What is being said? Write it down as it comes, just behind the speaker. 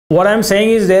What I'm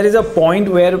saying is there is a point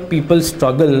where people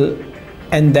struggle,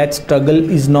 and that struggle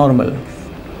is normal,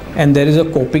 and there is a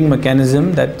coping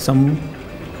mechanism that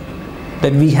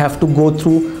we have to go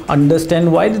through,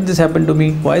 understand why did this happen to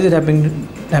me, why is it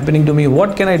happening to me,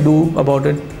 what can I do about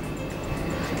it.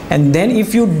 And then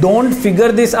if you don't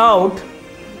figure this out,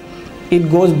 it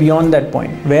goes beyond that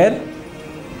point where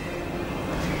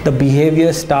the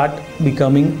behavior start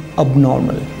becoming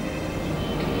abnormal.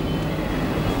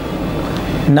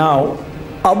 Now,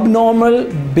 abnormal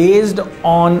based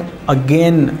on,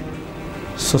 again,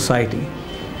 society.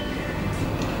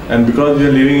 And because we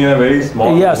are living in a very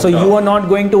small so you are not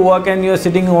going to work and you are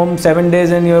sitting home 7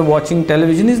 days and you are watching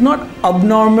television is not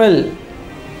abnormal.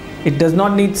 It does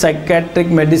not need psychiatric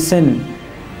medicine.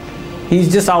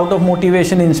 He's just out of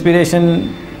motivation,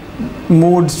 inspiration,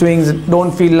 mood swings,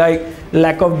 don't feel like,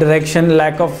 lack of direction,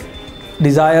 lack of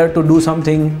desire to do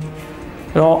something.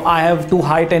 You know, I have too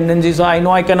high tendencies, so I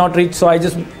know I cannot reach, so I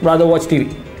just rather watch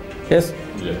TV. Yes?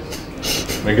 Yes.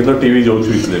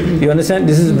 TV you understand?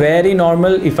 This is very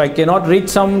normal. If I cannot reach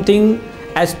something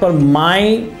as per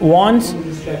my wants,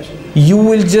 you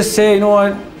will just say, you know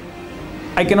what,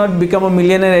 I cannot become a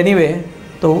millionaire anyway,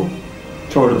 so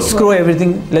screw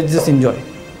everything, let's just enjoy.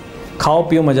 Khao,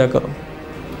 piyo, maja karo.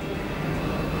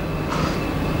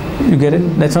 You get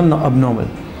it? That's not abnormal.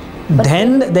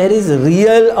 Then there is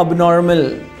real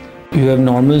abnormal. You have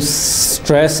normal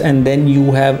stress and then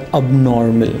you have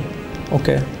abnormal.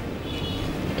 Okay.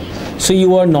 So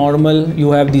you are normal,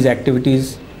 you have these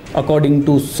activities. According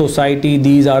to society,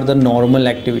 these are the normal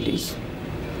activities.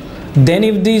 Then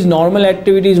if these normal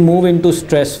activities move into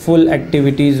stressful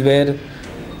activities where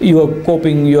you are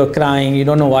coping, you are crying, you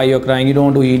don't know why you're crying, you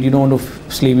don't want to eat, you don't want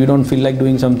to sleep, you don't feel like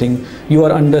doing something, you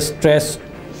are under stress,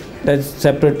 that's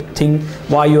separate thing,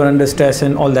 why you are under stress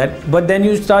and all that. But then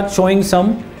you start showing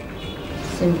some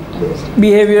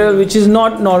behavior which is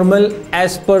not normal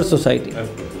as per society.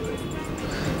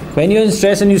 When you're in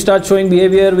stress and you start showing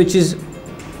behavior which is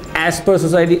as per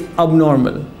society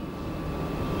abnormal,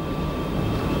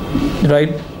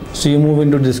 right? So you move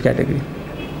into this category.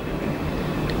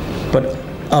 But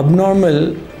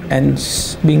abnormal and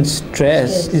being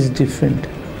stressed is different.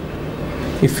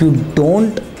 If you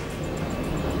don't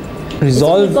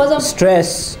resolve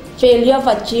stress, failure of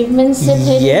achievements,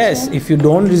 yes, if you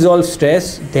don't resolve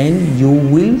stress, then you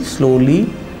will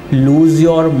slowly lose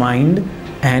your mind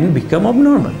and become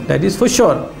abnormal. That is for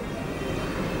sure.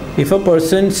 If a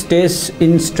person stays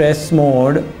in stress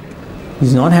mode,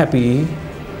 he's not happy,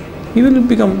 he will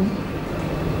become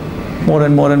more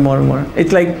and more and more and more.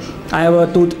 It's like I have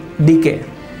a tooth decay.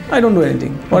 I don't do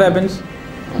anything. What happens?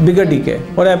 Bigger decay.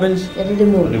 What happens? It will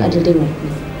remove.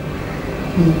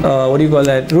 What do you call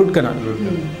that? Root canal.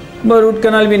 But root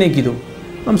canal bhi nahi ki do.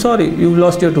 I'm sorry, you've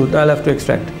lost your tooth. I'll have to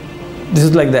extract. This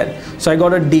is like that. So I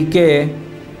got a decay.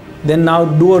 Then now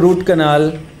do a root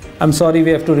canal. I'm sorry, we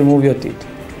have to remove your teeth.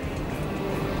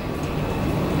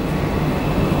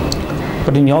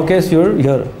 But in your case, you're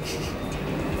here.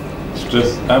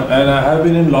 Stress. And I have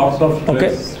been in lots of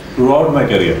stress throughout my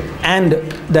career. And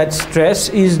that stress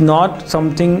is not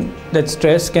something, that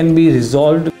stress can be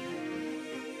resolved